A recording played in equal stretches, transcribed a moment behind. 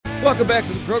Welcome back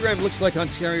to the program. Looks like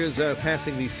Ontario's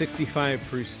passing the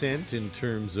 65% in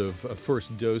terms of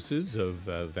first doses of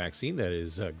vaccine. That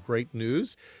is great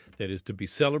news. That is to be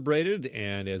celebrated.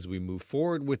 And as we move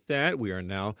forward with that, we are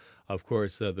now, of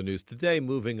course, the news today,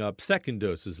 moving up second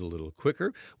doses a little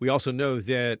quicker. We also know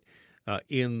that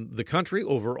in the country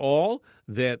overall,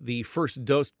 that the first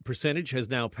dose percentage has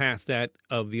now passed that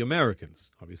of the Americans.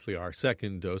 Obviously, our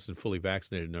second dose and fully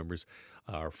vaccinated numbers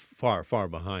are far, far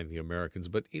behind the Americans.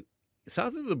 But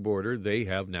south of the border, they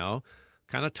have now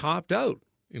kind of topped out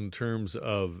in terms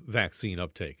of vaccine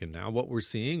uptake. And now what we're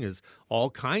seeing is all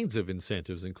kinds of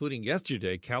incentives, including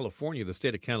yesterday, California, the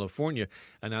state of California,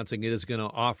 announcing it is going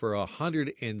to offer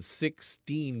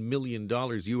 $116 million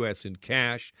U.S. in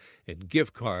cash and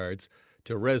gift cards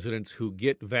to residents who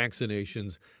get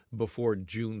vaccinations before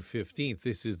June 15th.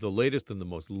 This is the latest and the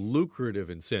most lucrative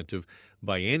incentive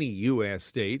by any U.S.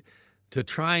 state to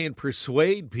try and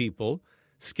persuade people,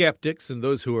 skeptics and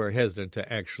those who are hesitant,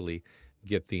 to actually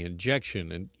get the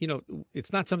injection. And, you know,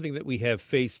 it's not something that we have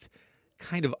faced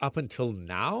kind of up until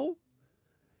now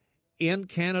in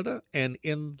Canada and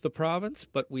in the province,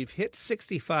 but we've hit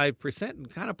 65%. And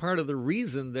kind of part of the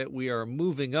reason that we are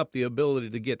moving up the ability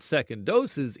to get second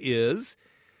doses is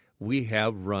we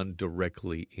have run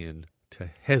directly into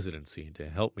hesitancy. And to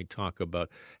help me talk about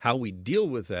how we deal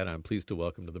with that, I'm pleased to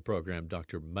welcome to the program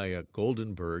Dr. Maya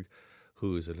Goldenberg,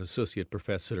 who is an associate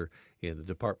professor in the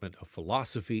Department of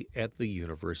Philosophy at the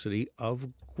University of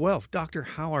Guelph. Doctor,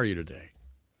 how are you today?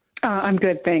 I'm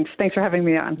good, thanks. Thanks for having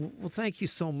me on. Well, thank you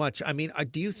so much. I mean,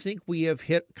 do you think we have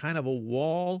hit kind of a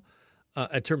wall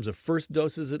in terms of first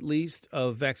doses, at least,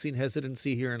 of vaccine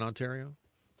hesitancy here in Ontario?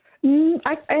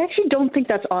 I actually don't think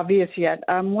that's obvious yet.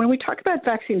 When we talk about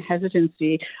vaccine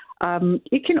hesitancy,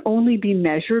 it can only be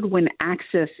measured when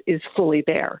access is fully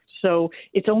there. So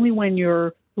it's only when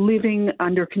you're living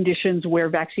under conditions where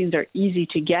vaccines are easy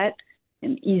to get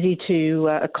and easy to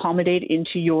accommodate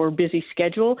into your busy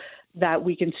schedule that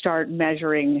we can start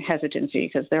measuring hesitancy,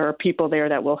 because there are people there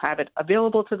that will have it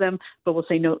available to them, but will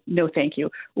say, no, thank you.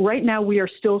 Right now, we are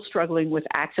still struggling with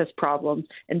access problems.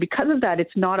 And because of that,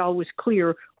 it's not always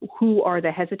clear who are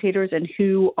the hesitators and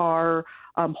who are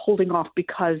holding off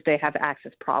because they have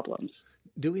access problems.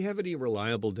 Do we have any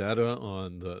reliable data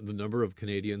on the number of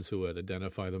Canadians who would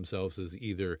identify themselves as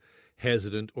either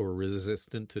hesitant or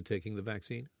resistant to taking the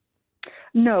vaccine?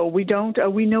 No, we don't.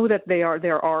 We know that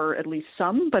there are at least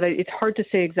some, but it's hard to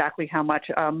say exactly how much.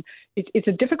 It's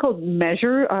a difficult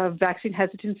measure of vaccine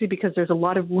hesitancy because there's a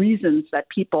lot of reasons that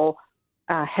people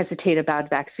hesitate about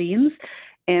vaccines.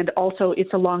 And also,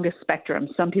 it's along a spectrum.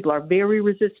 Some people are very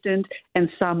resistant, and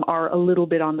some are a little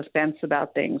bit on the fence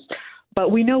about things. But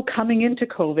we know coming into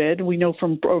COVID, we know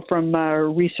from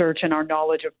research and our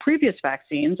knowledge of previous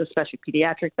vaccines, especially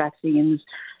pediatric vaccines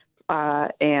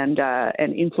and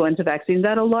influenza vaccines,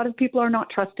 that a lot of people are not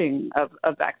trusting of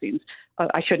vaccines.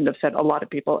 I shouldn't have said a lot of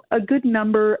people. A good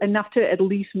number, enough to at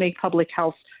least make public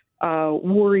health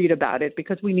worried about it,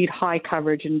 because we need high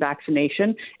coverage in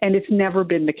vaccination. And it's never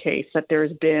been the case that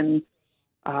there's been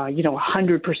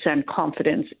 100%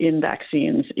 confidence in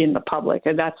vaccines in the public.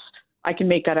 And I can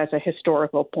make that as a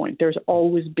historical point. There's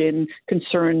always been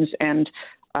concerns and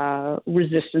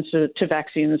resistance to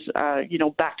vaccines,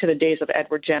 back to the days of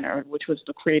Edward Jenner, which was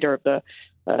the creator of the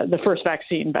first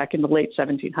vaccine back in the late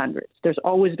 1700s. There's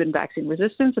always been vaccine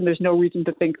resistance, and there's no reason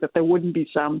to think that there wouldn't be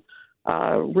some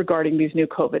regarding these new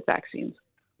COVID vaccines.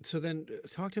 So then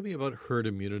talk to me about herd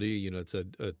immunity. You know, it's a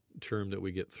term that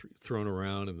we get thrown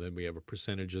around, and then we have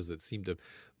percentages that seem to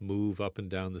move up and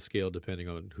down the scale depending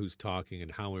on who's talking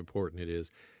and how important it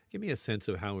is. Give me a sense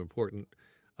of how important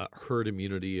herd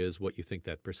immunity is, what you think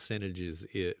that percentage is,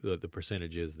 the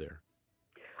percentage is there.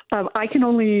 I can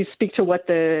only speak to what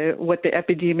the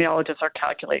epidemiologists are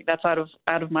calculating. That's out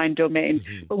of my domain.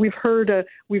 Mm-hmm. But we've heard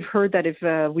that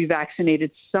if we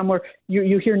vaccinated somewhere,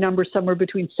 you hear numbers somewhere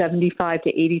between 75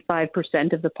 to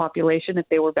 85% of the population, if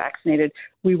they were vaccinated,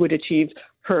 we would achieve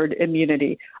herd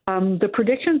immunity. The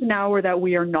predictions now are that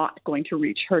we are not going to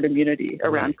reach herd immunity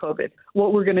around COVID.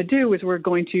 What we're going to do is we're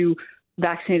going to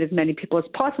vaccinate as many people as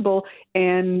possible,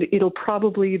 and it'll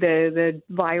probably the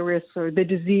virus or the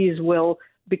disease will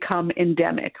become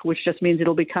endemic, which just means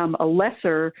it'll become a less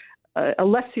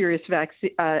serious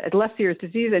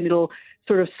disease, and it'll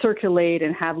sort of circulate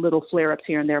and have little flare-ups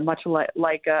here and there, much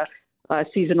like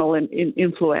seasonal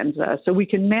influenza. So we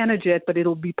can manage it, but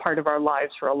it'll be part of our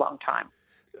lives for a long time.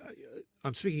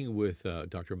 I'm speaking with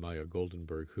Dr. Maya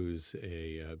Goldenberg, who's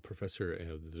a professor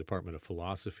in the Department of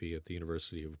Philosophy at the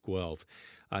University of Guelph.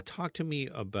 Talk to me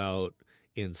about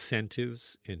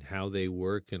incentives and how they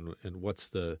work, and what's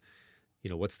the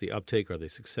What's the uptake? Are they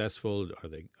successful?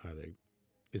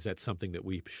 Is that something that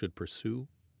we should pursue?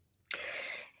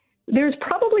 There's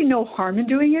probably no harm in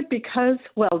doing it because,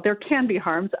 well, there can be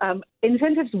harms.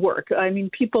 Incentives work. I mean,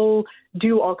 people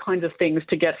do all kinds of things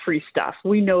to get free stuff.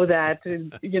 We know that,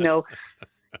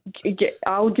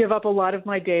 I'll give up a lot of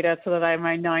my data so that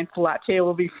my ninth latte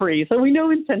will be free. So we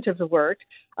know incentives work.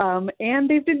 And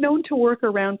they've been known to work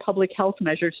around public health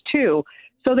measures too.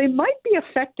 So they might be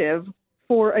effective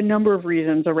for a number of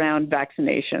reasons around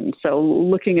vaccination. So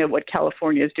looking at what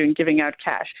California is doing, giving out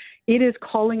cash, it is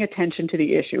calling attention to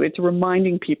the issue. It's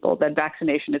reminding people that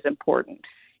vaccination is important.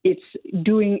 It's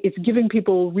giving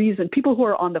people reason, people who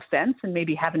are on the fence and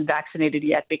maybe haven't vaccinated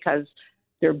yet because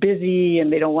they're busy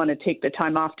and they don't want to take the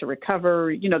time off to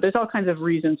recover. There's all kinds of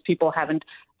reasons people haven't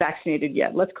vaccinated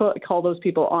yet. Let's call those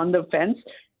people on the fence.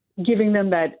 Giving them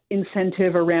that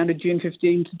incentive around a June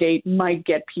 15th date might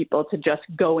get people to just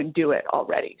go and do it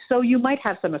already. So you might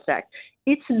have some effect.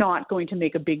 It's not going to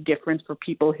make a big difference for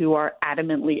people who are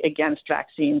adamantly against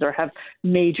vaccines or have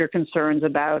major concerns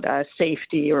about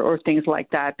safety or things like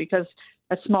that, because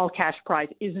a small cash prize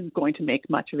isn't going to make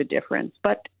much of a difference.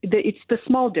 But it's the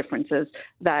small differences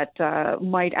that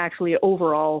might actually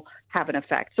overall have an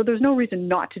effect. So there's no reason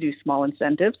not to do small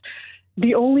incentives.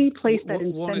 The only place that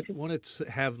incentives won't it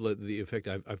have the effect?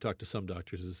 I've talked to some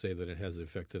doctors who say that it has the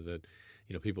effect that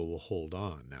people will hold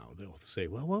on. Now they'll say,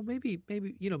 well, maybe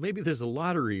there's a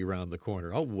lottery around the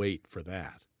corner. I'll wait for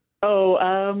that. Oh,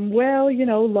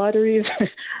 lotteries.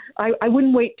 I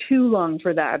wouldn't wait too long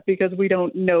for that because we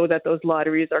don't know that those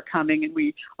lotteries are coming, and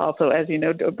we also, as you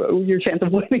know, your chance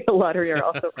of winning a lottery are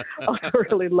also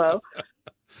really low.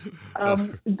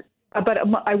 But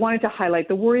I wanted to highlight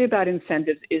the worry about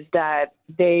incentives is that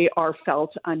they are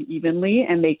felt unevenly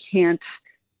and they can't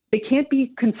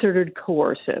be considered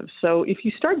coercive. So if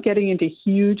you start getting into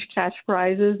huge cash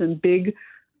prizes and big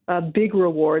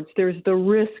rewards, there's the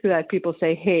risk that people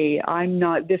say, hey,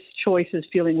 this choice is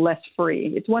feeling less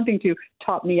free. It's one thing to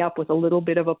top me up with a little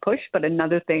bit of a push, but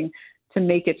another thing to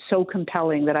make it so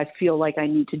compelling that I feel like I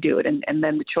need to do it, and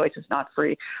then the choice is not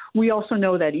free. We also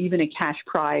know that even a cash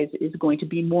prize is going to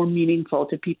be more meaningful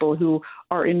to people who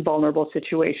are in vulnerable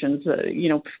situations,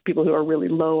 people who are really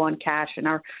low on cash and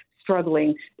are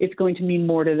struggling. It's going to mean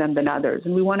more to them than others.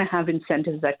 And we want to have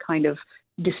incentives that kind of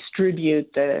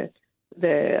distribute the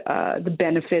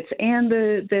benefits and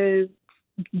the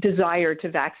desire to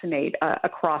vaccinate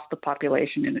across the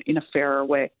population in a fairer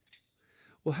way.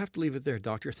 We'll have to leave it there,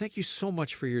 Doctor. Thank you so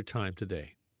much for your time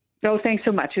today. Oh, thanks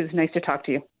so much. It was nice to talk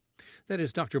to you. That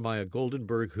is Dr. Maya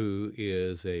Goldenberg, who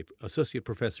is an associate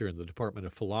professor in the Department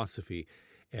of Philosophy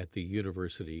at the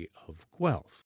University of Guelph.